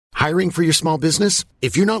Hiring for your small business?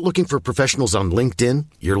 If you're not looking for professionals on LinkedIn,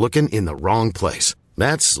 you're looking in the wrong place.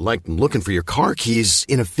 That's like looking for your car keys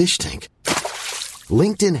in a fish tank.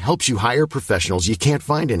 LinkedIn helps you hire professionals you can't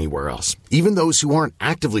find anywhere else, even those who aren't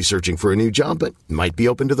actively searching for a new job but might be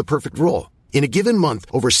open to the perfect role. In a given month,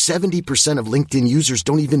 over 70% of LinkedIn users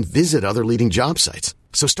don't even visit other leading job sites.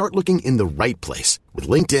 So start looking in the right place. With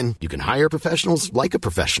LinkedIn, you can hire professionals like a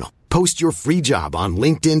professional. Post your free job on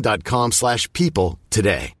linkedin.com/people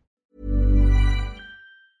today.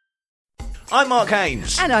 I'm Mark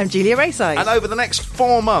Haynes. And I'm Julia Rayside. And over the next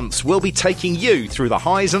 4 months, we'll be taking you through the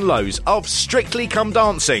highs and lows of Strictly Come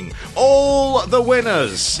Dancing. All the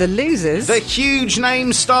winners. The losers. The huge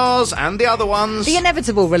name stars and the other ones. The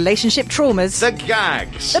inevitable relationship traumas. The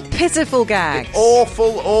gags. The pitiful gags. The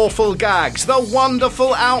awful, awful gags. The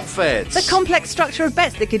wonderful outfits. The complex structure of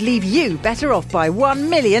bets that could leave you better off by £1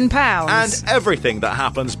 million. And everything that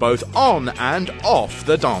happens both on and off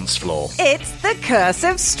the dance floor. It's the curse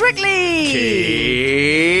of Strictly.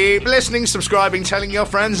 Keep listening, subscribing, telling your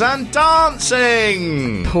friends, and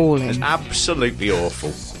dancing. Appalling. It's absolutely awful.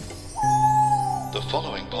 The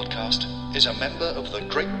following podcast is a member of the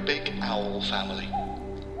Great Big Owl family.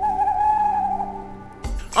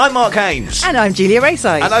 I'm Mark Haynes. And I'm Julia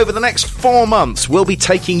Rayside. And over the next 4 months, we'll be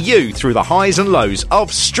taking you through the highs and lows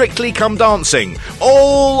of Strictly Come Dancing.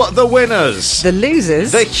 All the winners. The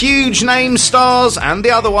losers. The huge name stars and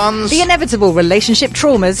the other ones. The inevitable relationship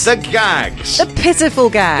traumas. The gags. The pitiful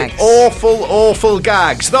gags. The awful, awful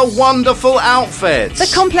gags. The wonderful outfits.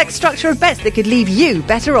 The complex structure of bets that could leave you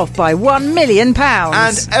better off by £1 million.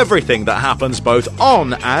 And everything that happens both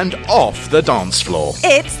on and off the dance floor.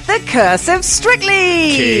 It's the curse of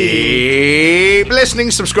Strictly. Keep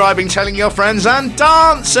listening, subscribing, telling your friends, and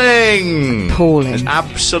dancing. Appalling. It's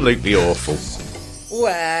absolutely awful.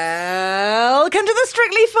 Welcome to the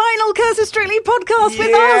Strictly Final Curse of Strictly podcast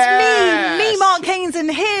with us, me, Mark Haynes, and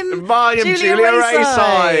him, I am Julia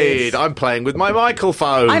Rayside. I'm playing with my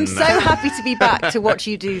microphone. I'm so happy to be back to watch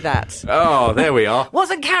you do that. Oh, there we are.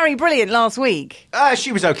 Wasn't Carrie brilliant last week?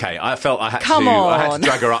 She was okay. I felt I had Come to on.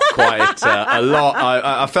 drag her up quite a lot.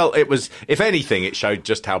 I felt it was, if anything, it showed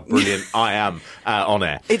just how brilliant I am on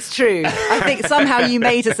air. It's true. I think somehow you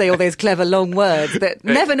made her say all those clever long words that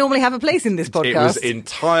never normally have a place in this podcast. It was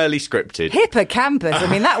entirely scripted. Hippocampus. I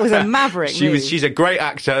mean, that was a maverick move. She's a great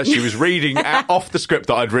actor. She was reading off the script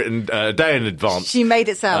that I'd written a day in advance. She made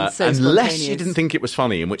it sound so unless spontaneous. she didn't think it was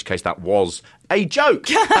funny, in which case that was a joke.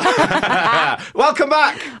 Welcome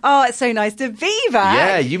back. Oh, it's so nice to be back.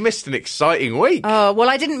 Yeah, you missed an exciting week. Oh, well,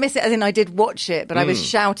 I didn't miss it as in I did watch it, but I was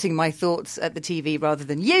shouting my thoughts at the TV rather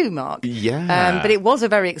than you, Mark. Yeah. But it was a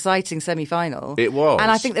very exciting semi-final. It was. And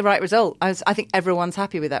I think the right result. I think everyone's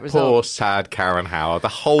happy with that result. Poor, sad Karen Howard, the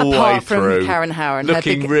whole Apart way from through. Karen Howard, her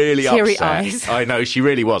looking big, really teary upset. eyes. I know, she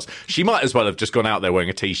really was. She might as well have just gone out there wearing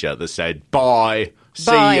a T-shirt that said, bye. See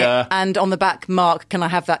Bye. ya. And on the back, Mark, can I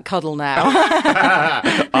have that cuddle now?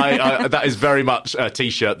 That is very much a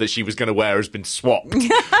T-shirt that she was going to wear has been swapped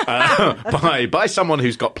by someone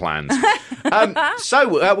who's got plans. So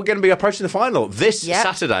we're going to be approaching the final this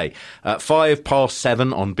Saturday at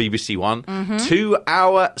 7:05 on BBC One. 2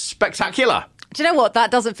 hour spectacular. Do you know what?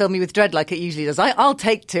 That doesn't fill me with dread like it usually does. I'll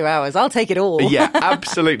take 2 hours. I'll take it all. Yeah,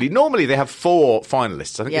 absolutely. Normally they have 4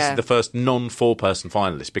 finalists. I think this is the first non-4-person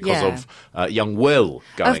finalist because of young Will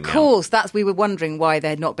going Of course. We were wondering why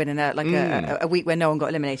there had not been a week where no one got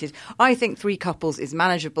eliminated. I think 3 couples is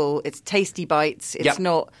manageable. It's tasty bites. It's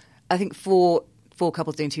not... I think 4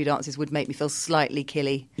 couples doing 2 dances would make me feel slightly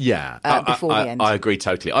killy before the end. I agree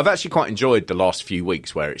totally. I've actually quite enjoyed the last few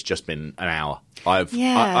weeks where it's just been an hour. I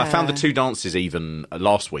found the 2 dances even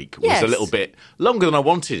last week was a little bit longer than I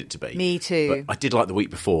wanted it to be. Me too. But I did like the week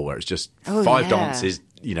before where it's just 5 dances,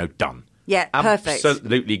 done. Yeah, perfect.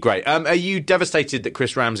 Absolutely great. Are you devastated that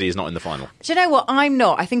Chris Ramsey is not in the final? Do you know what? I'm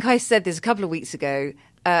not. I think I said this a couple of weeks ago.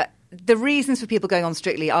 The reasons for people going on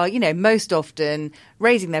Strictly are, most often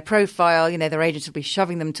raising their profile. Their agents will be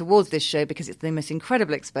shoving them towards this show because it's the most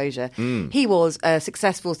incredible exposure. He was a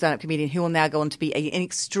successful stand-up comedian who will now go on to be an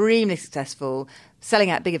extremely successful,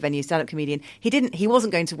 selling out bigger venues stand-up comedian. He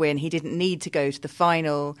wasn't going to win. He didn't need to go to the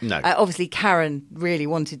final. No. Obviously, Karen really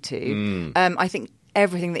wanted to. I think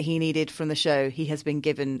everything that he needed from the show, he has been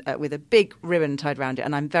given with a big ribbon tied around it,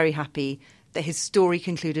 and I'm very happy that his story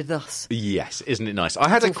concluded thus. Yes, isn't it nice? I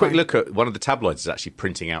had a quick look at one of the tabloids is actually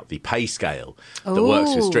printing out the pay scale that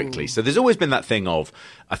works with Strictly. So there's always been that thing of,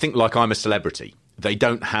 I think like I'm a Celebrity, they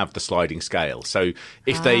don't have the sliding scale. So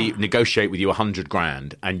if they negotiate with you 100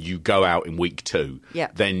 grand and you go out in week 2,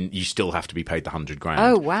 then you still have to be paid the 100 grand.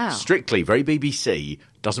 Oh, wow. Strictly, very BBC,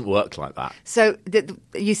 Doesn't work like that. So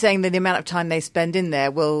you're saying that the amount of time they spend in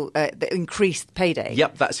there will increase the payday?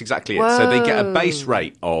 Yep, that's exactly it. Whoa. So they get a base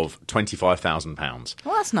rate of £25,000.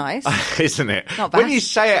 Well, that's nice. Isn't it? Not bad. When you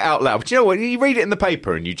say it out loud, but you know what? You read it in the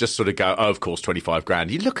paper and you just sort of go, oh, of course, 25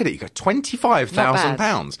 grand. You look at it, you go,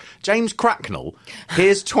 £25,000. James Cracknell,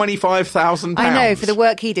 here's £25,000. I know, for the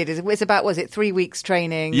work he did. It's about, was it 3 weeks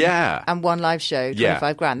training? Yeah. And one live show,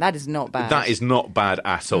 25 grand. That is not bad. That is not bad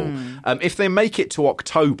at all. If they make it to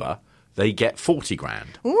October, they get 40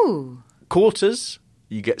 grand. Ooh. Quarters,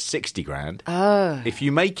 you get 60 grand. Oh. If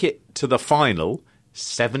you make it to the final,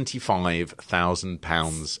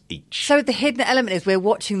 £75,000 each. So the hidden element is we're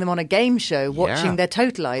watching them on a game show, watching their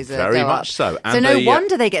totalizer Very go much up. so. So And no the,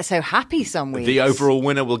 wonder they get so happy some weeks. The overall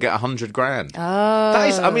winner will get 100 grand. Oh. That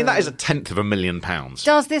is £1/10,000,000.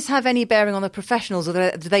 Does this have any bearing on the professionals,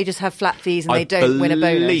 or do they just have flat fees and they don't win a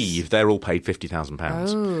bonus? I believe they're all paid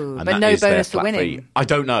 £50,000. Oh, and but that no is their bonus for flat winning? fee. I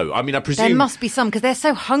don't know. I mean, I presume... There must be some, because they're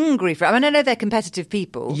so hungry for it. I mean, I know they're competitive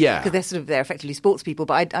people. Yeah. Because they're effectively sports people,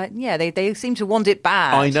 but they seem to want it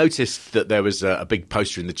bad. I noticed that there was a big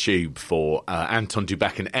poster in the Tube for Anton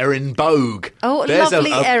Dubek and Erin Bogue. Oh, There's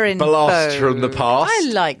lovely a Erin blast Bogue. from the past.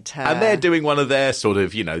 I liked her. And they're doing one of their sort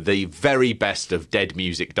of, the very best of dead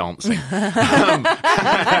music dancing.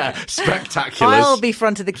 Spectaculars. I'll be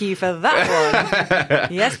front of the queue for that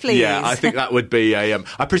one. Yes, please. Yeah, I think that would be a...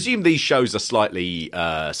 I presume these shows are slightly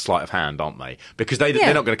sleight of hand, aren't they? Because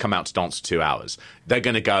they're not going to come out to dance for 2 hours. They're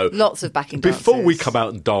going to go... Lots of backing Before dancers. we come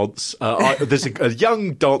out and dance, there's a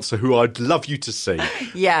young dancer who I'd love you to see.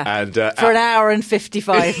 Yeah, and for an hour and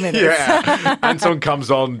 55 minutes. Yeah, Anton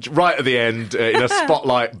comes on right at the end in a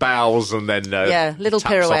spotlight, bows, and then little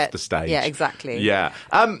taps pirouette off the stage. Yeah, exactly. Yeah.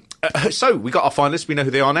 So we got our finalists. We know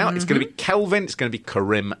who they are now. It's going to be Kelvin, it's going to be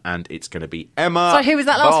Karim, and it's going to be Emma. So who was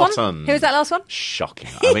that last Barton. one? Who was that last one? Shocking.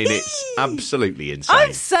 I mean, it's absolutely insane.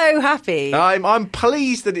 I'm so happy. I'm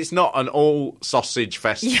pleased that it's not an all sausage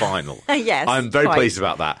fest final. Yes, I'm very quite. pleased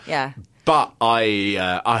about that. Yeah. But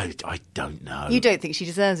I don't know. You don't think she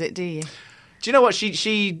deserves it, do you? Do you know what?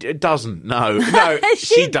 She doesn't. No,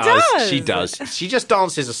 she does. She does. She just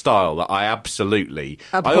dances a style that I absolutely...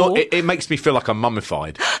 It makes me feel like I'm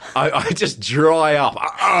mummified. I just dry up.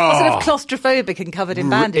 Sort of claustrophobic and covered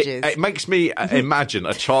in bandages. It makes me imagine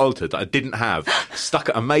a childhood that I didn't have, stuck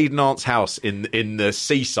at a maiden aunt's house in the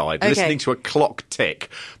seaside, listening to a clock tick,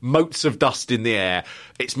 motes of dust in the air.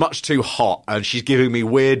 It's much too hot, and she's giving me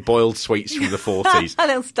weird boiled sweets from the 40s. A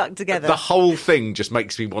little stuck together. The whole thing just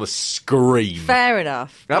makes me want to scream. Fair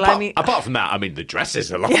enough. Well, apart from that, I mean, the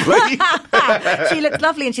dresses are lovely. She looks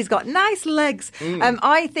lovely and she's got nice legs.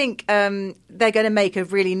 I think they're going to make a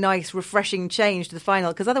really nice, refreshing change to the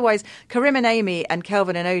final, because otherwise Karim and Amy and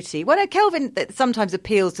Kelvin and Oti... Well, no, Kelvin sometimes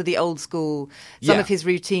appeals to the old school. Some of his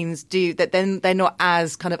routines do, that then they're not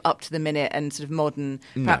as kind of up to the minute and sort of modern,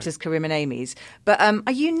 perhaps, as Karim and Amy's. But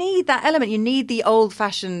you need that element. You need the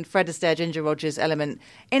old-fashioned Fred Astaire, Ginger Rogers element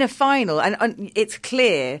in a final. And it's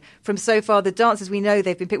clear from so far the dancers we know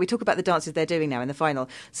they've been picked. We talk about the dances they're doing now in the final.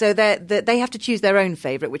 So they have to choose their own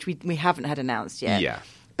favourite, which we haven't had announced yet. Yeah.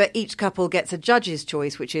 But each couple gets a judge's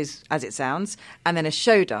choice, which is, as it sounds, and then a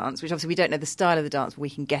show dance, which obviously we don't know the style of the dance, but we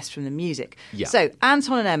can guess from the music. Yeah. So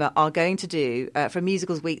Anton and Emma are going to do, for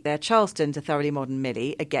Musicals Week, their Charleston to Thoroughly Modern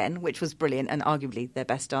Millie, again, which was brilliant and arguably their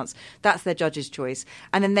best dance. That's their judge's choice.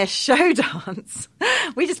 And then their show dance,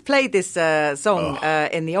 we just played this song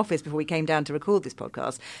in the office before we came down to record this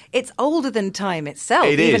podcast. It's older than time itself,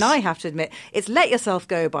 even I have to admit. It's Let Yourself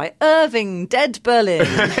Go by Irving Dead Berlin.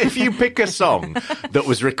 If you pick a song that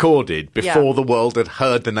was recorded before the world had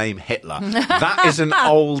heard the name Hitler, that is an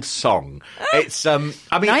old song. It's I mean,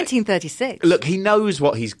 1936. Look, he knows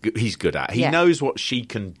what he's good at. He knows what she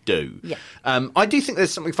can do. Yeah. I do think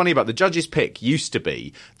there's something funny about the judges' pick. Used to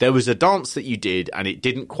be there was a dance that you did and it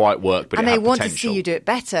didn't quite work, but and it they had want potential. to see you do it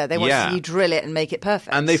better. They want to see you drill it and make it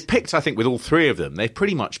perfect. And they've picked, I think, with all three of them, they've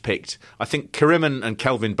pretty much picked, I think Karim and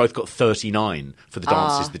Kelvin both got 39 for the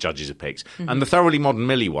dances the judges have picked. Mm-hmm. And the Thoroughly Modern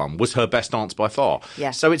Millie one was her best dance by far.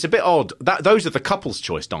 Yeah. So it's a bit odd. Those are the couple's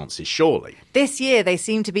choice dances, surely. This year they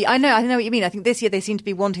seem to be, I know what you mean. I think this year they seem to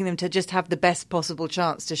be wanting them to just have the best possible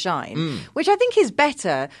chance to shine, which I think is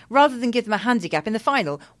better, rather than give them a handicap. In the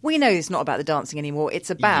final, we know it's not about the dancing anymore. It's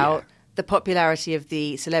about the popularity of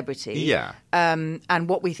the celebrity. Yeah. And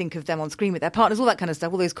what we think of them on screen with their partners, all that kind of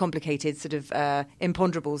stuff, all those complicated sort of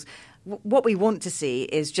imponderables. what we want to see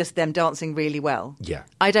is just them dancing really well. Yeah.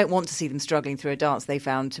 I don't want to see them struggling through a dance they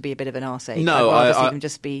found to be a bit of an arse ache. No, I'd rather see them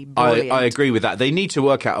just be brilliant. I agree with that. They need to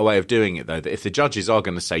work out a way of doing it, though, that if the judges are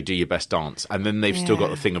going to say, do your best dance, and then they've still got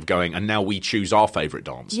the thing of going, and now we choose our favourite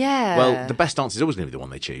dance. Yeah. Well, the best dance is always going to be the one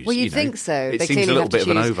they choose. Well, you'd think so. It They seems a clearly little have to bit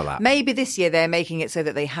of an choose. overlap. Maybe this year they're making it so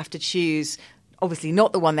that they have to choose, obviously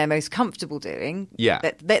not the one they're most comfortable doing. Yeah.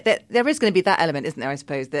 That there is going to be that element, isn't there, I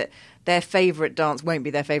suppose, that their favourite dance won't be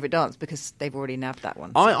their favourite dance because they've already nabbed that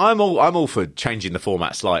one. I'm all for changing the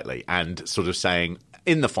format slightly and sort of saying,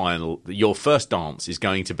 in the final, your first dance is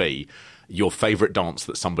going to be your favourite dance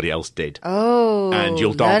that somebody else did. Oh, and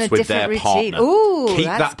you'll dance with their routine. partner. Ooh, Keep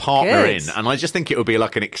that's that partner good. in. And I just think it would be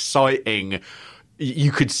like an exciting...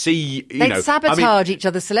 You could see, They'd sabotage each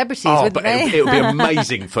other's celebrities, wouldn't but they? it would be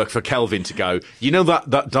amazing for Kelvin to go, you know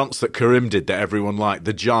that dance that Karim did that everyone liked,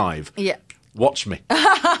 the jive? Yeah. Watch me.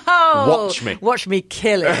 Watch me. Watch me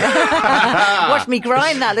kill it. Watch me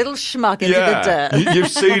grind that little schmuck into the dirt. You've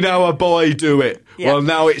seen how a boy do it. Yeah. Well,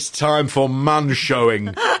 now it's time for man showing.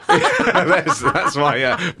 that's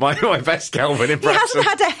my best Kelvin He impression. hasn't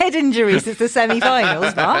had a head injury since the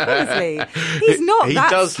semi-finals, marvellously. He's not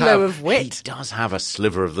that slow of wit. He does have a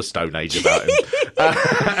sliver of the Stone Age about him.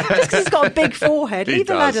 Just because he's got a big forehead. He Leave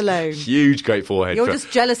the lad does. alone. Huge, great forehead. You're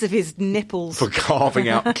just jealous of his nipples. for carving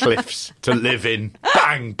out cliffs to live in.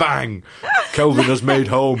 Bang, bang. Kelvin has made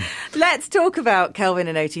home. Let's talk about Kelvin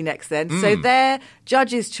and Oti next then. So their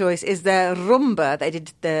judge's choice is their rumba they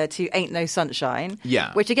did to Ain't No Sunshine.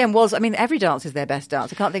 Yeah. Which again was, I mean, every dance is their best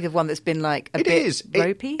dance. I can't think of one that's been like a bit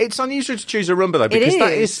ropey. It's unusual to choose a rumba though, because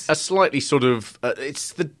that is a slightly sort of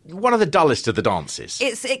it's one of the dullest of the dances.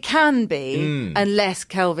 It can be, unless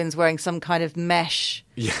Kelvin's wearing some kind of mesh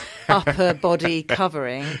upper body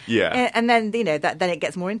covering. Yeah. And then, then it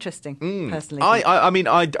gets more interesting, personally. I mean,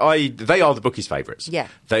 they are the bookies' favourites. Yeah.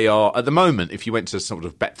 They are, at the moment, if you went to sort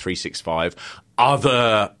of Bet365,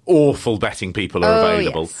 other awful betting people are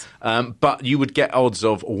available. Yes. But you would get odds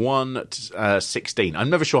of 1/16. I'm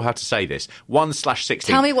never sure how to say this. 1/16.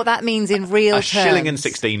 Tell me what that means in real terms. A shilling and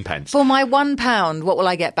 16 pence. For my £1, what will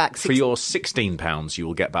I get back? For your £16, you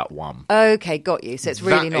will get back one. Okay, got you. So it's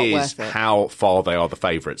really not worth it. That is how far they are the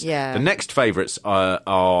favourites. Yeah. The next favourites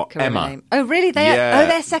are Emma. Oh, really?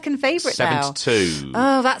 They're second favourite now. 7-2.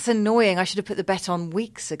 Oh, that's annoying. I should have put the bet on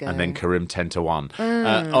weeks ago. And then Karim 10-1.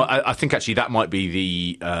 I think actually that might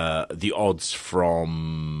be the odds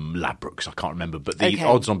from Ladbrokes. I can't remember, but the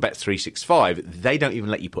odds on Bet365, they don't even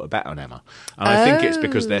let you put a bet on Emma, and I think it's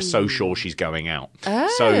because they're so sure she's going out.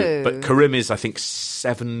 But Karim is, I think,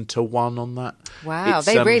 7-1 on that. Wow,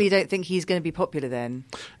 they really don't think he's going to be popular then.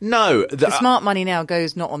 No, the smart money now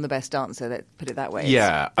goes not on the best dancer. Let's put it that way.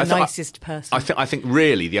 Yeah, it's the nicest person. I think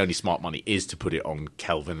really the only smart money is to put it on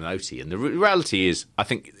Kelvin and Oti, and the reality is, I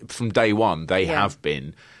think from day one they have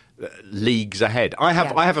been leagues ahead. I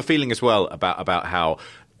have a feeling as well about how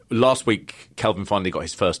last week Kelvin finally got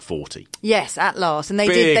his first 40. Yes, at last, and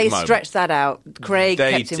they stretched that out. Craig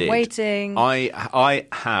kept him waiting. I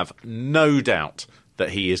have no doubt that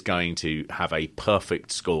he is going to have a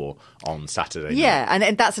perfect score on Saturday night. Yeah,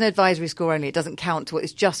 and that's an advisory score only. It doesn't count to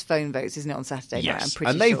it's just phone votes, isn't it, on Saturday night? Yes, I'm pretty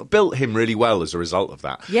and they've built him really well as a result of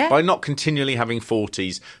that. Yeah. By not continually having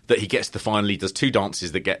 40s, that he gets to finally does two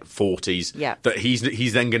dances that get 40s, that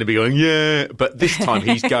he's then going to be going, yeah, but this time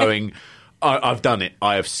he's going... I've done it.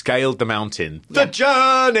 I have scaled the mountain. The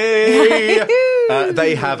journey!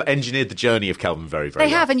 They have engineered the journey of Kelvin very, very well.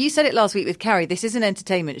 They have, and you said it last week with Carrie. This is an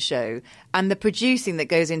entertainment show, and the producing that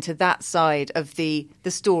goes into that side of the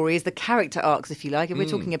stories, the character arcs, if you like, and we're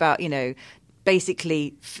talking about,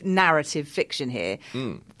 basically narrative fiction here.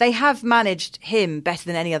 They have managed him better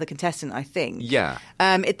than any other contestant, I think. Yeah.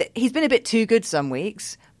 He's been a bit too good some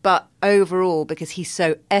weeks. But overall, because he's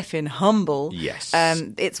so effing humble,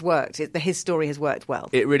 it's worked. His story has worked well.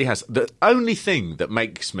 It really has. The only thing that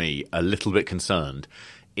makes me a little bit concerned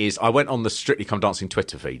is I went on the Strictly Come Dancing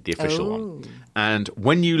Twitter feed, the official one, and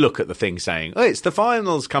when you look at the thing saying, oh, it's the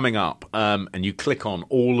finals coming up, and you click on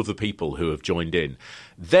all of the people who have joined in,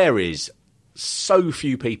 there is so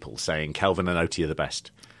few people saying Kelvin and Oti are the best.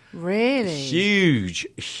 Really?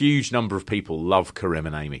 Huge number of people love Karim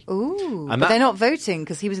and Amy. Ooh, but they're not voting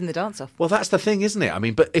because he was in the dance-off. Well, that's the thing, isn't it? I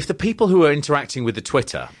mean, but if the people who are interacting with the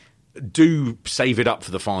Twitter do save it up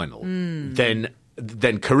for the final, then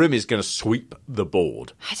Karim is going to sweep the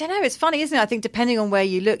board. I don't know. It's funny, isn't it? I think depending on where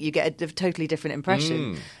you look, you get a totally different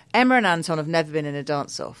impression. Emma and Anton have never been in a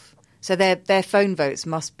dance-off. So their phone votes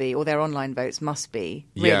must be, or their online votes must be,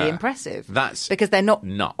 really impressive. That's because they're not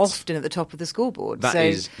nuts. Often at the top of the scoreboard. That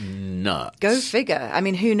is nuts. Go figure. I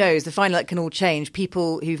mean, who knows? The final can all change.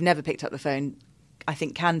 People who've never picked up the phone, I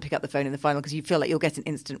think, can pick up the phone in the final because you feel like you'll get an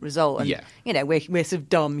instant result. And, Yeah. you know, we're sort of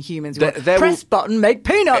dumb humans. Press button, make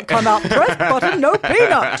peanut come up. Press button, no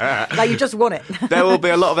peanut. Like, you just want it. There will be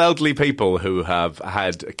a lot of elderly people who have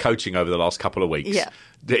had coaching over the last couple of weeks. Yeah.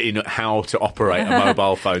 In how to operate a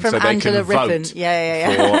mobile phone From so they Angela can Rippon. vote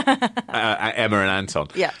Yeah. for Emma and Anton.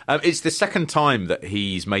 Yeah. It's the second time that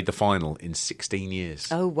he's made the final in 16 years.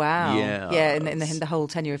 Oh, wow. Yeah. In the whole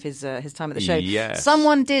tenure of his time at the show. Yes.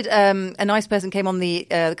 Someone did, a nice person came on the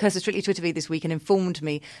Curse of Strictly Twitter feed this week and informed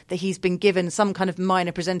me that he's been given some kind of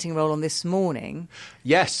minor presenting role on This Morning.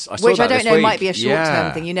 Yes, I saw which that I don't this know week. might be a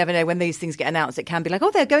short-term thing. You never know when these things get announced. It can be like,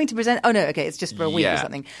 oh, they're going to present. Oh, no, okay, it's just for a week or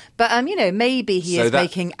something. But, you know, maybe he is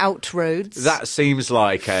making outroads. That seems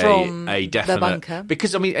like a definite... the bunker.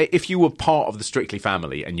 Because, I mean, if you were part of the Strictly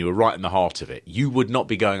family and you were right in the heart of it, you would not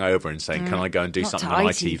be going over and saying, can I go and do something on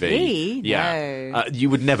ITV? Yeah. No. You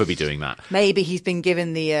would never be doing that. Maybe he's been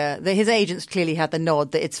given his agents clearly had the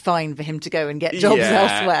nod that it's fine for him to go and get jobs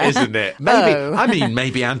elsewhere. Isn't it? Maybe,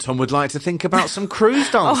 maybe Anton would like to think about some cruise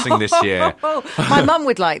dancing this year. My mum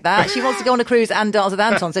would like that. She wants to go on a cruise and dance with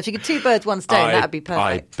Anton. So if you could 2 birds, 1 stone, that would be perfect.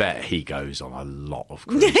 I bet he goes on a lot of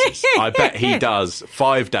cruises. I bet he does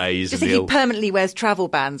 5 days. Just think he permanently wears travel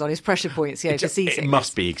bands on his pressure points, for seasickness. It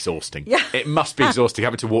must be exhausting. Yeah. It must be exhausting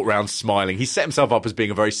having to walk around smiling. He set himself up as being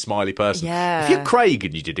a very smiley person. Yeah. If you're Craig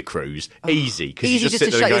and you did a cruise, easy. Easy you just sit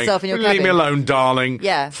to there shut going, yourself in your leave cabin. me alone, darling.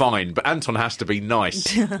 Yeah. Fine. But Anton has to be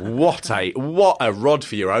nice. What a rod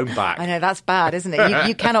for your own back. I know, that's bad, isn't it?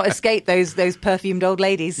 You cannot escape those perfumed old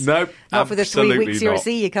ladies. No, not for the 3 absolutely weeks you're not. at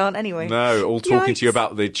sea, you can't anyway. No, all talking to you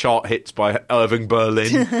about the chart hits by Irving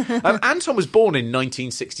Berlin. Anton was born in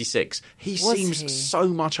 1966. He seems so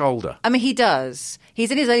much older. I mean, he does.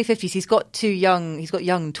 He's in his early 50s. He's got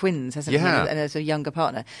young twins, hasn't he? And a sort of younger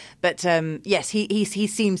partner. But yes, he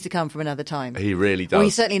seems to come from another time. He really does. Well, he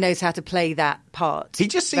certainly knows how to play that part. He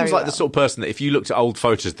just seems like the sort of person that if you looked at old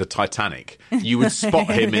photos of the Titanic, you would spot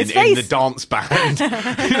him in the dance band.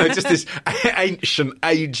 Just this ancient,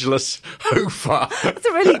 ageless hoofer. That's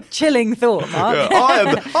a really chilling thought, Mark.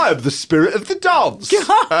 I am the spirit of the dance.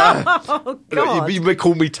 Oh, God. You may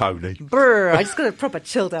call me Tony. Brr, I just got a proper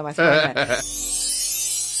chill down my spine.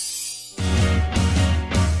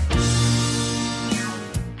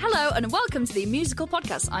 Hello and welcome to the musical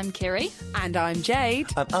podcast. I'm Kiri. And I'm Jade.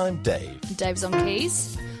 And I'm Dave. Dave's on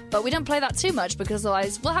keys. But we don't play that too much because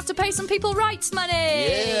otherwise we'll have to pay some people rights money.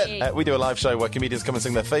 Yeah. We do a live show where comedians come and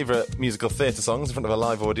sing their favourite musical theatre songs in front of a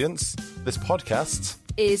live audience. This podcast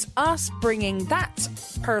is us bringing that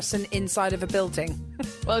person inside of a building.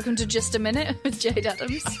 Welcome to Just a Minute with Jade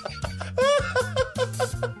Adams.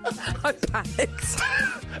 I panicked.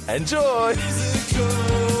 Enjoy!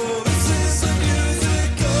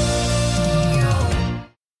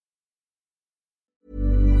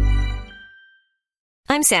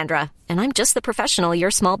 I'm Sandra, and I'm just the professional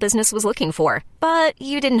your small business was looking for. But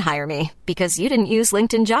you didn't hire me because you didn't use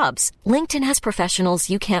LinkedIn Jobs. LinkedIn has professionals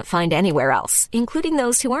you can't find anywhere else, including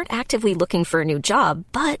those who aren't actively looking for a new job,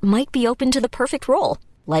 but might be open to the perfect role,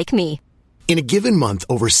 like me. In a given month,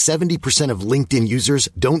 over 70% of LinkedIn users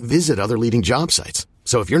don't visit other leading job sites.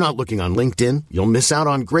 So if you're not looking on LinkedIn, you'll miss out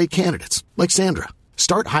on great candidates like Sandra.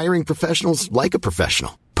 Start hiring professionals like a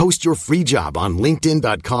professional. Post your free job on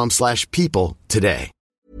linkedin.com/people today.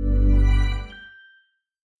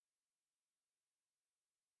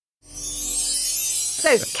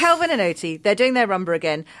 So, Kelvin and Oti, they're doing their rumba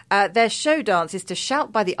again. Their show dance is to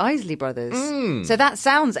Shout by the Isley Brothers. So that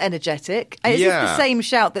sounds energetic. Is this the same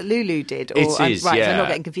shout that Lulu did? Or, it is, right, yeah. so I'm not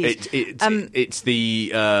getting confused. It's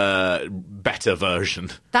the better version.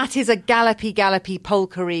 That is a gallopy,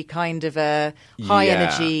 polka-y kind of a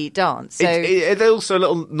high-energy dance. So There's also a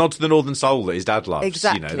little nod to the Northern Soul that his dad loves.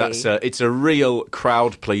 Exactly. It's a real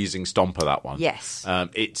crowd-pleasing stomper, that one. Yes.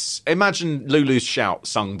 Imagine Lulu's shout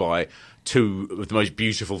sung by two of the most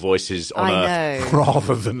beautiful voices on earth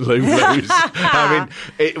rather than Lulu's. I mean,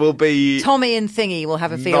 it will be... Tommy and Thingy will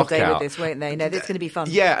have a field day with knockout. this, won't they? No, it's going to be fun.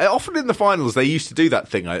 Yeah, often in the finals they used to do that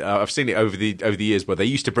thing. I've seen it over the years where they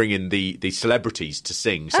used to bring in the celebrities to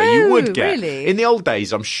sing. So you would get... Really? In the old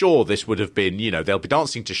days, I'm sure this would have been, they'll be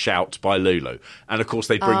dancing to Shout by Lulu. And of course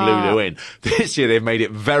they'd bring Lulu in. This year they've made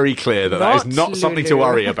it very clear that is not something to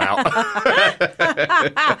worry about.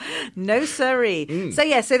 No sirree.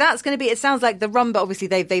 So that's going to be... It sounds like the rumba, obviously,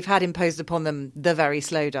 they've had imposed upon them the very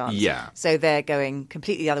slow dance. Yeah. So they're going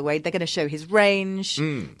completely the other way. They're going to show his range.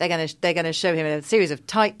 They're going to show him in a series of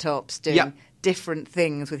tight tops doing different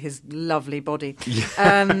things with his lovely body.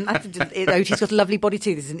 Oti's got a lovely body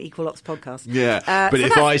too. This is an Equal Ops podcast. Yeah, but so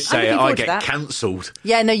if I say it, I looking forward to get that. cancelled.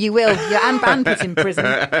 Yeah, no, you will. Yeah, and put in prison.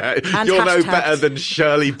 And You're no hashtagged. better than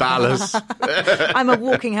Shirley Ballas. I'm a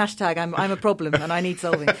walking hashtag. I'm a problem, and I need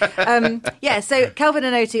solving. So Kelvin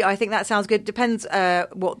and Oti, I think that sounds good. Depends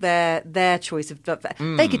what their choice of.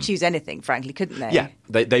 They could choose anything, frankly, couldn't they? Yeah,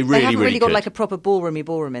 they really, They haven't really got could. like a proper ballroom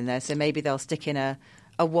in there, so maybe they'll stick in a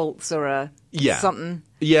waltz or a something.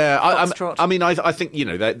 Yeah, Foxtrot. I mean, I think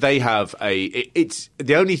they have it's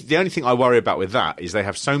the only thing I worry about with that is they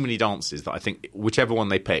have so many dances that I think whichever one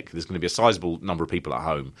they pick, there's going to be a sizable number of people at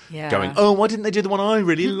home going, oh, why didn't they do the one I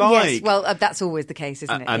really like? Yes, well, that's always the case,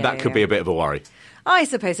 isn't it? And that could be a bit of a worry. I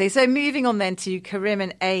suppose so. So moving on then to Karim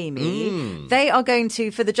and Amy, they are going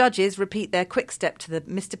to, for the judges, repeat their quick step to the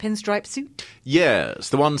Mr. Pinstripe suit. Yes,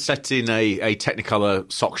 the one set in a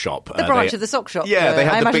Technicolor sock shop. The branch of the sock shop. Yeah, they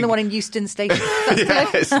had I imagine big... the one in Euston Station.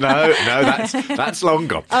 Yes, that's long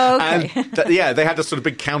gone. Oh, okay. And they had a sort of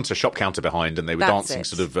big shop counter behind, and they were dancing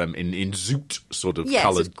sort of in zoot sort of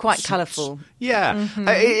coloured. It's quite suits. Colourful. Yeah,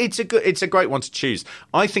 it's a great one to choose.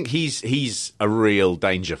 I think he's a real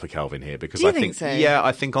danger for Kelvin here because I think so? Yeah,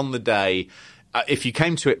 I think on the day, if you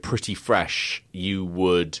came to it pretty fresh, you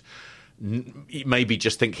would maybe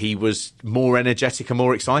just think he was more energetic and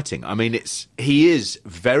more exciting. I mean, he is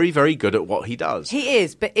very, very good at what he does. He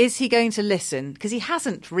is, but is he going to listen? Because he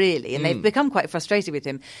hasn't really, and they've become quite frustrated with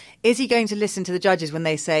him. Is he going to listen to the judges when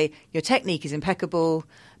they say, your technique is impeccable,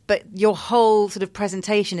 but your whole sort of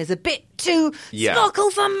presentation is a bit too sparkle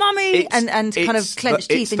for mummy and kind of clenched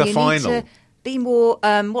teeth, and you need to be more,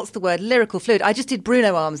 what's the word, lyrical fluid. I just did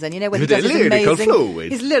Bruno arms then, when he does his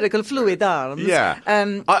his lyrical fluid arms. Yeah.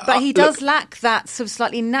 But he does lack that sort of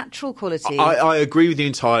slightly natural quality. I agree with you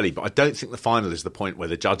entirely, but I don't think the final is the point where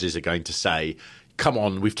the judges are going to say, come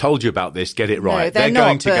on, we've told you about this, get it right. No, they're not,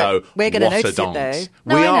 going to go, we're going to what notice a dance. It,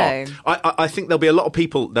 though. We no, are. I know. I think there'll be a lot of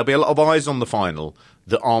people, there'll be a lot of eyes on the final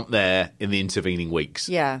that aren't there in the intervening weeks.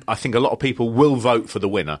 Yeah. I think a lot of people will vote for the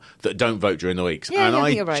winner that don't vote during the weeks. Yeah, and I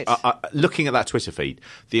think you're right. Looking at that Twitter feed,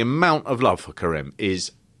 the amount of love for Karim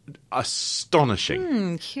is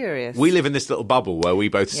astonishing. Curious. We live in this little bubble where we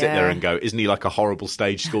both sit there and go, isn't he like a horrible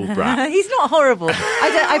stage school brat? He's not horrible.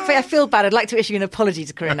 I feel bad. I'd like to issue an apology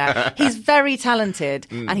to Karim now. He's very talented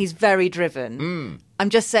and he's very driven. I'm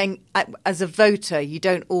just saying, as a voter, you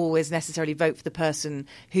don't always necessarily vote for the person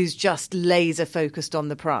who's just laser focused on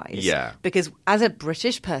the prize. Yeah. Because as a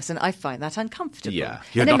British person, I find that uncomfortable. Yeah.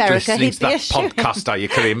 You're in not America, listening he'd to be that assured. podcast, are you,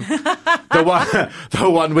 Karim? the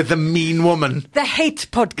one with the mean woman. The hate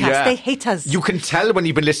podcast. Yeah. They hate us. You can tell when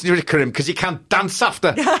you've been listening to Karim because you can't dance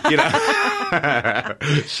after.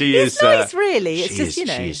 She is nice, really. It's she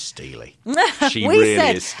just, she is steely. She we really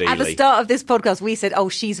said is steely. at the start of this podcast, we said, "Oh,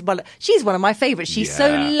 she's one of my favourites. She's so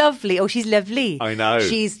lovely. Oh, she's lovely. I know.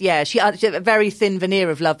 She has a very thin veneer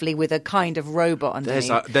of lovely with a kind of robot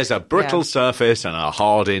underneath. There's a brittle surface and a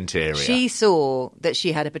hard interior. She saw that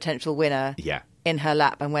she had a potential winner. Yeah. In her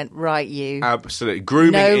lap and went, right, you. Absolutely.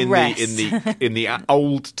 Grooming in the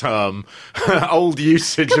old term, old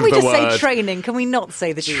usage of the word. Can we just say training? Can we not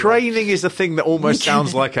say the training is a thing that almost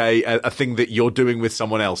sounds like a thing that you're doing with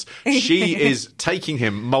someone else. She is taking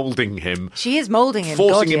him, moulding him. She is moulding him.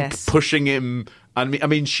 Forcing him, pushing him. I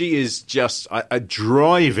mean, she is just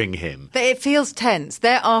driving him. But it feels tense.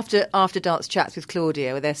 They're after dance chats with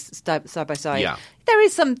Claudia, where they're side by side. Yeah. There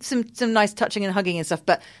is some nice touching and hugging and stuff,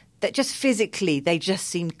 but that just physically, they just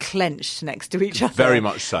seem clenched next to each other. Very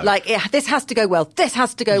much so. Like, this has to go well. This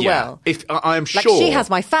has to go well. If I am like, sure, she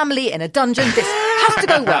has my family in a dungeon. This has to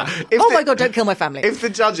go well. My God, don't kill my family. If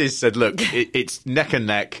the judges said, look, it's neck and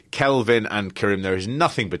neck, Kelvin and Karim, there is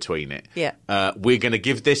nothing between it. Yeah. We're going to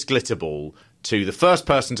give this glitter ball to the first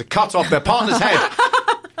person to cut off their partner's head.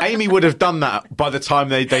 Amy would have done that by the time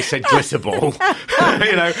they said glitter ball.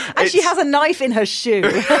 And she has a knife in her shoe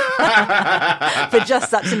for just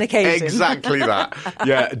such an occasion. Exactly that.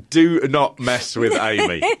 Yeah, do not mess with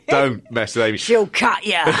Amy. Don't mess with Amy. She'll cut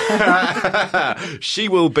you. She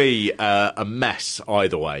will be a mess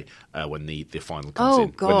either way when the final comes in. Oh,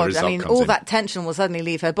 God. I mean, all that tension will suddenly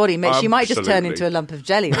leave her body. She might just turn into a lump of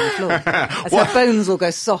jelly on the floor as her bones will go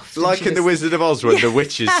soft. Like in The Wizard of Oz when the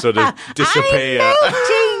witches sort of disappear. I'm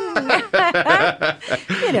melting.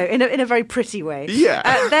 In a very pretty way.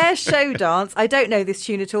 Yeah. Their show dance, I don't know this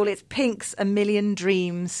tune at all. It's Pink's A Million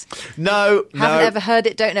Dreams. No. Haven't ever heard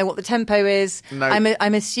it, don't know what the tempo is. No.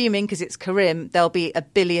 I'm assuming, because it's Karim, there'll be a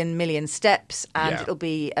billion million steps and it'll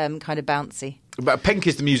be kind of bouncy. But pink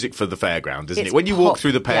is the music for the fairground, isn't It's it? When you walk pop,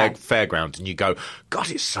 through the yeah. fairground and you go, God,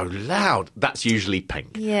 it's so loud. That's usually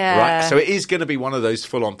pink. Yeah. Right? So it is going to be one of those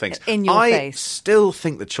full-on things. In your I face. still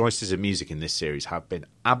think the choices of music in this series have been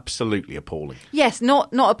absolutely appalling. Yes, not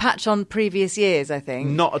a patch on previous years, I think.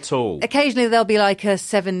 Not at all. Occasionally there'll be like a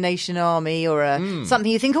Seven Nation Army or something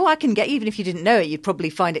you think, I can get, even if you didn't know it, you'd probably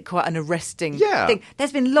find it quite an arresting thing.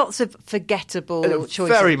 There's been lots of forgettable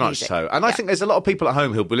choices. Very of much music. so. And I think there's a lot of people at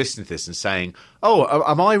home who'll be listening to this and saying,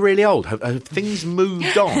 am I really old? Have things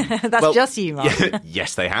moved on? That's just you, Mark.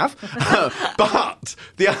 Yes, they have. But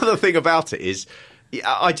the other thing about it is,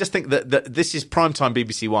 I just think that this is primetime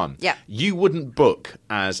BBC One. Yeah. You wouldn't book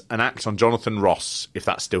as an act on Jonathan Ross, if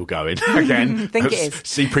that's still going. Again, Think it is.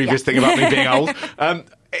 See previous thing about me being old.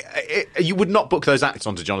 You would not book those acts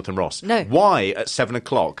onto Jonathan Ross. No. Why at 7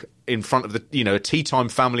 o'clock in front of a tea time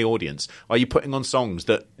family audience are you putting on songs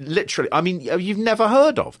that literally, you've never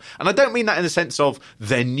heard of? And I don't mean that in the sense of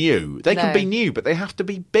they're new. They can be new, but they have to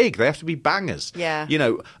be big. They have to be bangers. Yeah.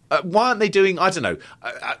 Why aren't they doing, I don't know,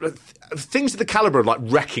 things of the calibre of like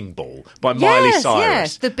Wrecking Ball by Miley Cyrus?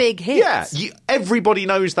 Yes, the big hits. Yeah, everybody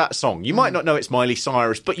knows that song. You might not know it's Miley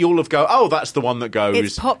Cyrus, but you'll have go, that's the one that goes.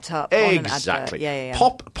 It's popped up on an advert. Exactly. Yeah.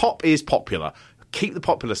 Pop is popular. Keep the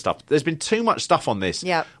popular stuff. There's been too much stuff on this,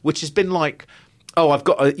 which has been like, I've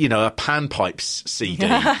got a Panpipes CD,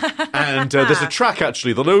 and there's a track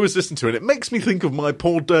actually that I always listen to, and it makes me think of my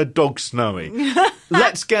poor dead dog Snowy.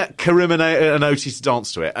 Let's get Karim and Otis to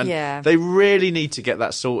dance to it, and they really need to get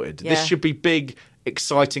that sorted. Yeah. This should be big,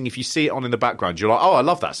 exciting. If you see it on in the background, you're like, I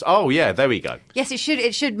love that. Oh yeah, there we go. Yes, it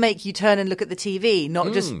should make you turn and look at the TV,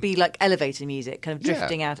 not just be like elevator music, kind of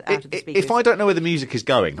drifting out of the speakers. If I don't know where the music is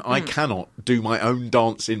going, I cannot do my own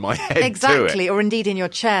dance in my head. Exactly, to it. Or indeed in your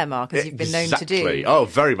chair, Mark, as you've been known to do. Oh,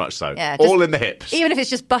 very much so. Yeah, all in the hips. Even if it's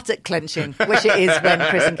just buttock clenching, which it is when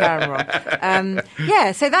Chris and Karen are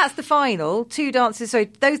on. So that's the final. 2 dances. So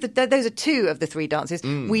those are 2 of the 3 dances.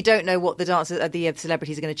 We don't know what the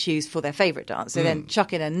celebrities are going to choose for their favourite dance. So then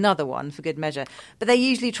chuck in another one for good measure. But they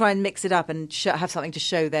usually try and mix it up and have something to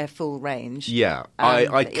show their full range. Yeah.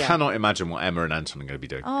 I cannot imagine what Emma and Anton are going to be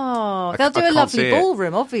doing. Oh, they'll do a lovely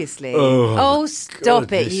ballroom, obviously. Oh,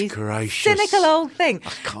 stop it, you gracious. cynical old thing.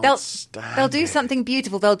 They'll do it. something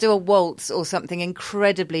beautiful. They'll do a waltz or something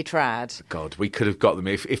incredibly trad. God, we could have got them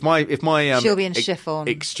if my She'll be in chiffon.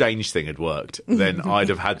 exchange thing had worked. Then I'd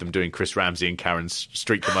have had them doing Chris Ramsey and Karen's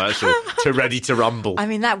street commercial to Ready to Rumble. I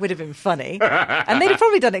mean, that would have been funny, and they'd have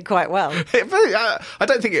probably done it quite well. I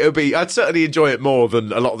don't think it would be. I'd certainly enjoy it more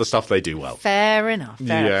than a lot of the stuff they do well. Fair enough.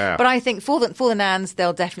 But I think for the Nans,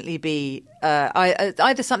 they'll definitely be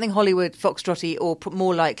either something Hollywood foxtrotty or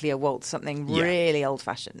more likely a waltz, something really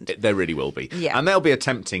old-fashioned. There really will be. Yeah. And they'll be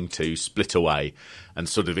attempting to split away and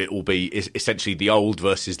sort of it will be essentially the old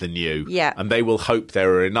versus the new. Yeah. And they will hope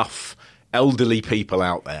there are enough elderly people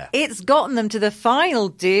out there. It's gotten them to the final,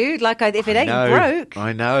 dude. If it ain't broke,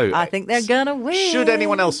 I know. I think they're gonna win. Should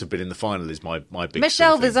anyone else have been in the final? Is my big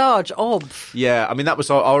Michelle sort of thing. Visage, Yeah, I mean that was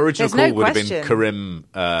our original There's call no would have been question.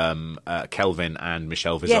 Karim, Kelvin, and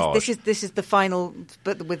Michelle Visage. Yes, this is the final,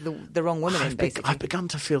 but with the wrong woman in, basically. I've begun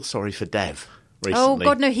to feel sorry for Dev. Oh Recently.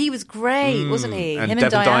 God, no, he was great, wasn't he? And Him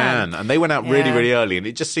Dev and Diane. and they went out really, really early, and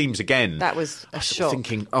it just seems again That was a shock.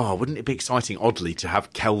 Thinking, wouldn't it be exciting, oddly, to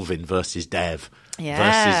have Kelvin versus Dev Yeah.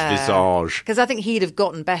 versus Visage? Because I think he'd have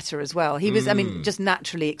gotten better as well. He was, just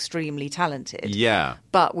naturally extremely talented. Yeah.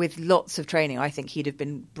 But with lots of training, I think he'd have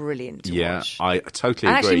been brilliant to watch. I totally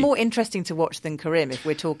and agree. actually more interesting to watch than Karim if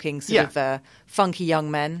we're talking sort of funky young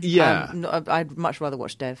men. Yeah. I'd much rather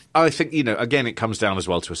watch Dev. I think, again, it comes down as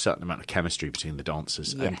well to a certain amount of chemistry between the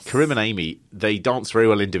dancers. Yes. And Karim and Amy, they dance very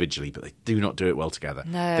well individually, but they do not do it well together.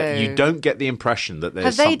 No. That you don't get the impression that there's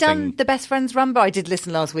Have they something... done the Best Friends Rumba? I did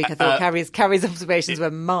listen last week. I thought Carrie's observations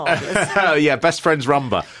were marvellous. Yeah, Best Friends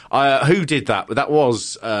Rumba. Who did that? That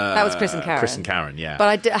was Chris and Karen. Chris and Karen, yeah.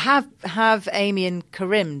 But have Amy and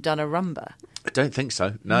Karim done a rumba? I don't think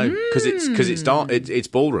so. No, because it's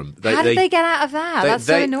ballroom. How did they get out of that? That's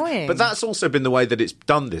so annoying. But that's also been the way that it's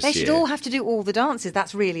done this year. They should all have to do all the dances.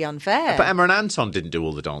 That's really unfair. But Emma and Anton didn't do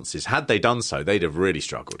all the dances. Had they done so, they'd have really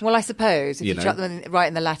struggled. Well, I suppose if you chuck them right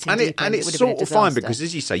in the Latin deep end, it's it would have sort been a of fine disaster. because,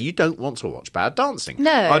 as you say, you don't want to watch bad dancing.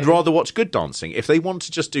 No. I'd rather watch good dancing. If they want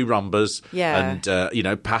to just do rumbas Yeah.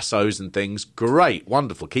 and passos and things, great,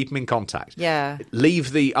 wonderful. Keep them in contact. Yeah.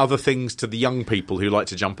 Leave the other things to the young people who like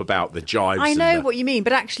to jump about, the jives I know what you mean,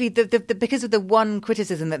 but actually, because of the one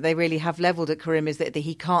criticism that they really have levelled at Karim is that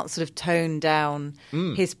he can't sort of tone down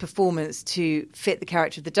his performance to fit the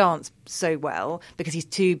character of the dance so well, because he's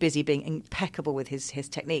too busy being impeccable with his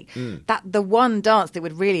technique. That the one dance that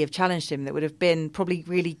would really have challenged him, that would have been probably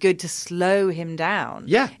really good to slow him down,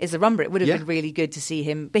 is the rumba. It would have been really good to see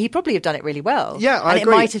him, but he'd probably have done it really well. Yeah, I and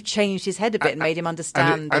agree. It might have changed his head a bit and made him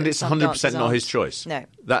understand. And it's 100% not his choice. No,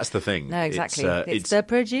 that's the thing. No, exactly. It's the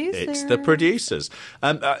producer. It's the producers.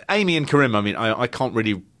 Amy and Karim. I mean, I can't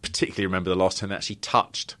really particularly remember the last time they actually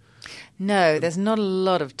touched. No, there's not a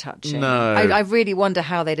lot of touching. No. I really wonder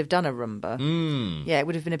how they'd have done a rumba. Yeah, it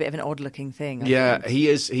would have been a bit of an odd-looking thing. I think. He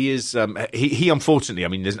is. He unfortunately, I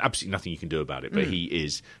mean, there's absolutely nothing you can do about it, but he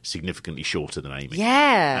is significantly shorter than Amy.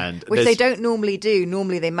 Yeah, and which they don't normally do.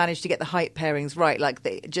 Normally they manage to get the height pairings right,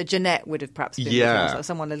 like Jeanette would have perhaps been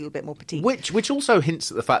someone a little bit more petite. Which also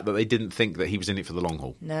hints at the fact that they didn't think that he was in it for the long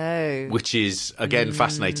haul. No. Which is, again,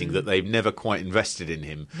 fascinating that they've never quite invested in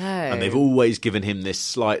him. No. And they've always given him this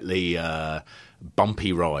slightly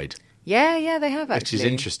bumpy ride. Yeah, they have, actually. Which is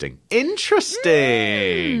interesting.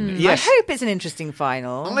 Interesting! Yes. I hope it's an interesting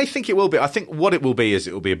final. I think it will be. I think what it will be is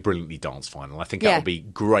it will be a brilliantly danced final. I think that will be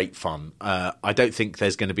great fun. I don't think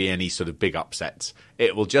there's going to be any sort of big upsets.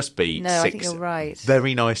 It will just be I think six you're right.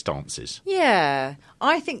 very nice dances. Yeah.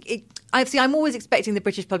 I think I'm always expecting the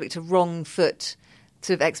British public to wrong foot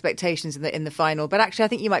sort of expectations in the final, but actually I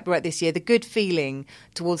think you might be right this year. The good feeling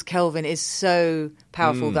towards Kelvin is so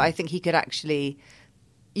powerful that I think he could actually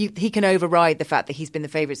he can override the fact that he's been the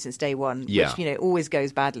favourite since day one, which always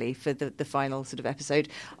goes badly for the final sort of episode.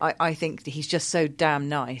 I think that he's just so damn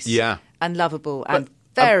nice and lovable and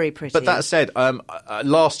very pretty. But that said,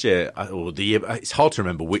 last year, or the year, it's hard to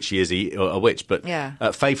remember which year's which, but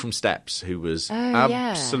Faye from Steps, who was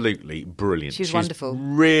absolutely brilliant. She was wonderful.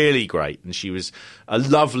 Really great. And she was a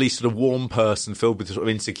lovely sort of warm person filled with sort of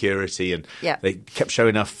insecurity. And they kept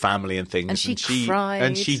showing her family and things. And she cried.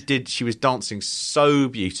 And she was dancing so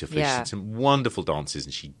beautifully. She did some wonderful dances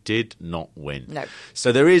and she did not win. No.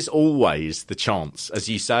 So there is always the chance, as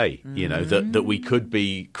you say, that we could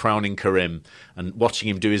be crowning Karim and watching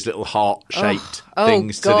him do his little heart-shaped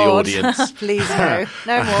things to the audience. Please, no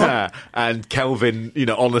more. And Kelvin,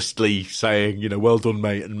 honestly saying, well done,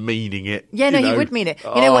 mate, and meaning it. Yeah, he would mean it.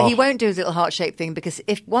 You know what? He won't do his little heart-shaped thing because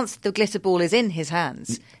once the glitter ball is in his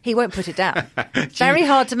hands, he won't put it down. It's very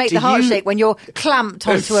hard to make the heart shape when you're clamped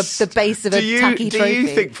onto the base of a tacky trophy. Do you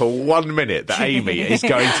think for 1 minute that Amy is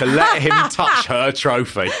going to let him touch her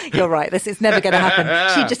trophy? You're right. It's never going to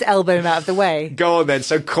happen. She'd just elbow him out of the way. Go on then.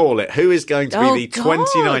 So call it. Who is going to be the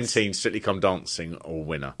 2019 Strictly Come Dancing or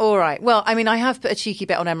winner? All right. Well, I mean, I have put a cheeky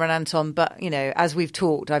bet on Emma and Anton, but, as we've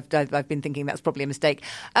talked, I've been thinking that's probably a mistake.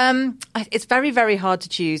 It's very, very hard to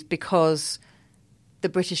choose because the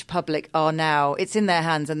British public are now, it's in their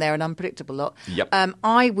hands and they're an unpredictable lot. Yep.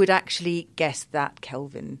 I would actually guess that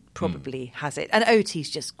Kelvin probably has it. And Oti's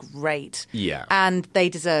just great. Yeah. And they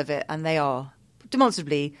deserve it. And they are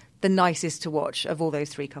demonstrably the nicest to watch of all those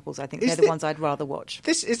three couples. I think they're the ones I'd rather watch.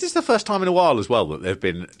 Is this the first time in a while as well that there have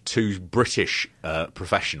been two British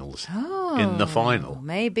professionals in the final?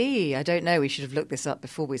 Maybe. I don't know. We should have looked this up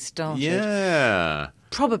before we started. Yeah.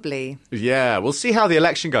 Probably. Yeah, we'll see how the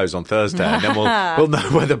election goes on Thursday, and then we'll know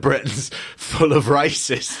whether Britain's full of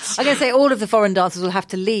racists. I'm going to say all of the foreign dancers will have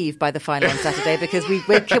to leave by the final on Saturday because we're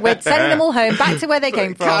sending them all home, back to where they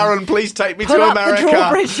came from. Karen, please take me Put to up America. The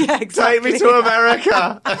drawbridge. Yeah, exactly. Take me to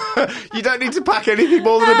America. You don't need to pack anything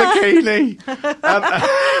more than a bikini.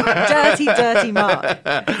 Dirty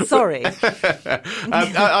Mark. Sorry.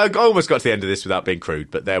 I almost got to the end of this without being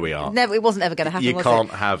crude, but there we are. It wasn't ever going to happen. You can't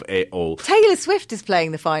have it all. Taylor Swift is playing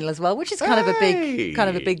the final as well, which is kind of a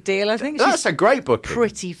big deal. I think that's a great booking.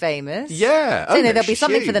 Pretty famous. Yeah. So, there'll be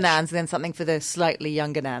something huge. For the Nans and then something for the slightly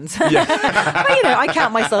younger Nans. Yeah. But, I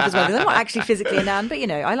count myself as well because I'm not actually physically a Nan, but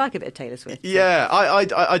I like a bit of Taylor Swift. Yeah,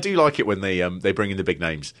 I do like it when they bring in the big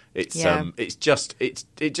names. It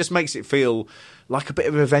just makes it feel like a bit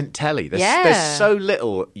of event telly. There's so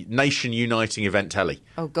little nation uniting event telly.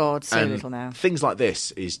 Oh God, so little now. Things like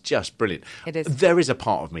this is just brilliant. It is. There is a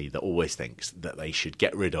part of me that always thinks that they should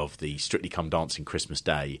get rid of the Strictly Come Dancing Christmas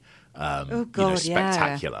Day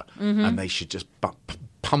spectacular, and they should just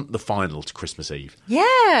punt the final to Christmas Eve.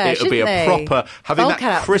 Yeah, it'll be a they? proper having Bulk out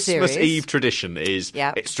that the Christmas series. Eve tradition is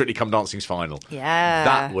it's Strictly Come Dancing's final. Yeah,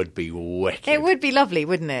 that would be wicked. It would be lovely,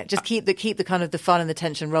 wouldn't it? Just keep the kind of the fun and the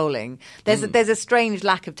tension rolling. There's a strange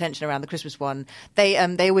lack of tension around the Christmas one.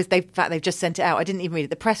 In fact they've just sent it out. I didn't even read it.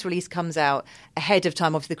 The press release comes out ahead of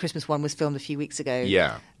time. Obviously, the Christmas one was filmed a few weeks ago.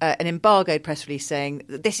 Yeah, an embargoed press release saying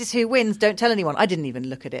this is who wins. Don't tell anyone. I didn't even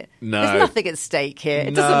look at it. No, there's nothing at stake here.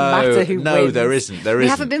 It doesn't matter who wins. No, there isn't. We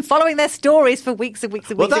haven't been following their stories for weeks and weeks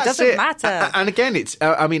and weeks. It doesn't matter. And again, it's.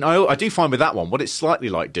 I do find with that one, what it's slightly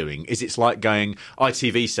like doing is it's like going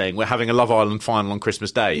ITV saying we're having a Love Island final on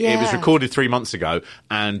Christmas Day. Yeah. It was recorded 3 months ago,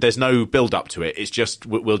 and there's no build up to it. It's just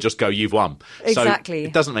we'll just go. You've won. Exactly. So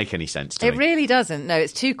it doesn't make any sense to me. It really doesn't. No,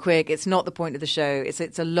 it's too quick. It's not the point of the show.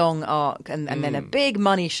 It's a long arc, and then a big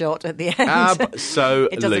money shot at the end.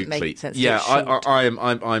 Absolutely. It doesn't make sense. Yeah, I'm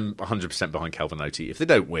 100% behind Kelvin and Oti. If they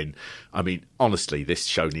don't win, I mean, honestly, this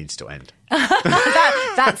show needs to end.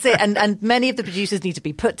 That's it. And many of the producers need to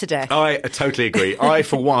be put to death. I totally agree. I,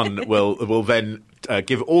 for one, will then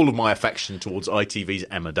give all of my affection towards ITV's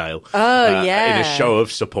Emmerdale. Oh, yeah. In a show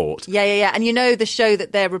of support. Yeah. And the show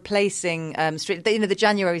that they're replacing, the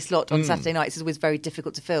January slot on Saturday nights is always very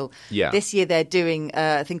difficult to fill. Yeah. This year they're doing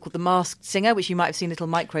a thing called The Masked Singer, which you might have seen little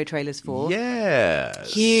micro trailers for.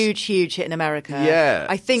 Yes. Huge hit in America. Yes.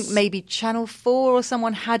 I think maybe Channel 4 or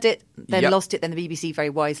someone had it, then lost it, then the BBC very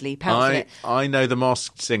wisely pounced on it. I know The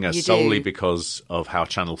Masked Singer solely because of how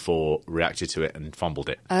Channel 4 reacted to it and fumbled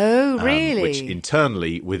it. Oh, really? Which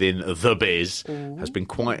internally within the biz has been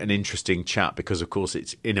quite an interesting chat because, of course,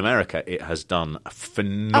 it's in America. It has done a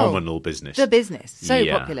phenomenal business. The business. So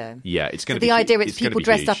popular. Yeah, it's going to be the idea it's it's gonna people be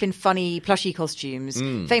dressed huge. up in funny plushy costumes,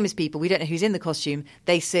 famous people. We don't know who's in the costume.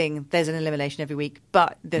 They sing. There's an elimination every week,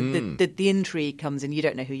 but the intrigue comes in. You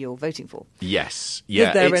don't know who you're voting for. Yes,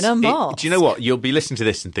 yeah. They're in a mask. Do you know what? You'll be listening to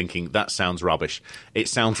this and thinking that sounds rubbish. It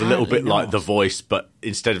sounds a little bit like The Voice, but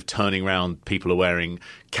instead of turning around, people are wearing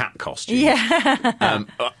cat costumes. Yeah.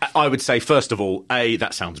 I would say, first of all, A,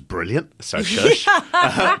 that sounds brilliant. So shush.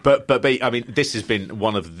 But B, I mean, this has been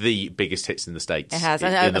one of the biggest hits in the States. It has.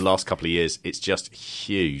 In the last couple of years. It's just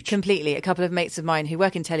huge. Completely. A couple of mates of mine who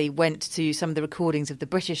work in telly went to some of the recordings of the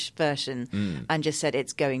British version and just said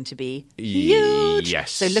it's going to be huge.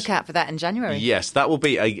 Yes. So look out for that in January. Yes, that will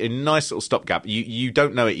be a nice little stopgap. You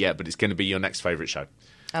don't know it yet, but it's going to be your next favourite show.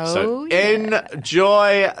 Oh, so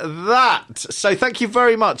enjoy that. So thank you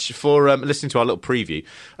very much for listening to our little preview.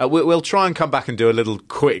 We'll try and come back and do a little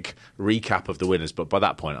quick recap of the winners, but by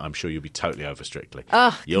that point, I'm sure you'll be totally over Strictly.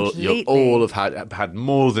 You'll all have had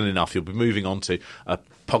more than enough. You'll be moving on to a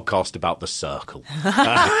podcast about The Circle. There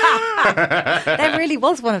really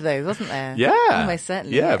was one of those, wasn't there? Yeah. Almost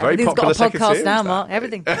certainly. Yeah, very Everything's popular got a podcast series, now, that. Mark.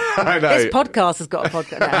 Everything. I know. This podcast has got a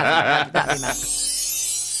podcast. No, that'd be mad.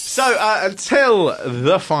 So until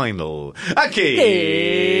the final, keep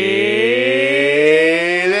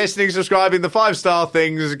listening, subscribing, the 5-star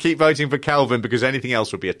things, keep voting for Kelvin because anything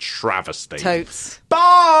else would be a travesty. Totes.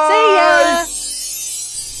 Bye!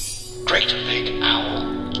 See ya!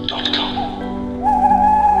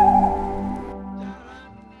 GreatBigOwl.com.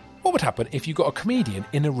 What would happen if you got a comedian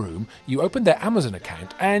in a room, you opened their Amazon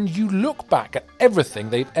account, and you look back at everything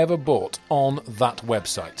they've ever bought on that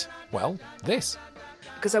website? Well, this.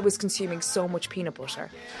 Because I was consuming so much peanut butter,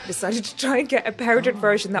 I decided to try and get a powdered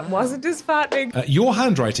version that wasn't as fattening. Your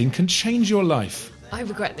handwriting can change your life. I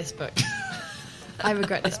regret this book. I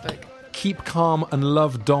regret this book. Keep Calm and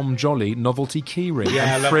Love Dom Jolly novelty keyring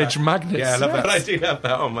and fridge magnets. Yeah, I love that. I do have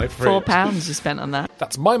that on my fridge. £4 you spent on that.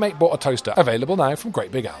 That's My Mate Bought a Toaster, available now from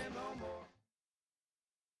Great Big Owl.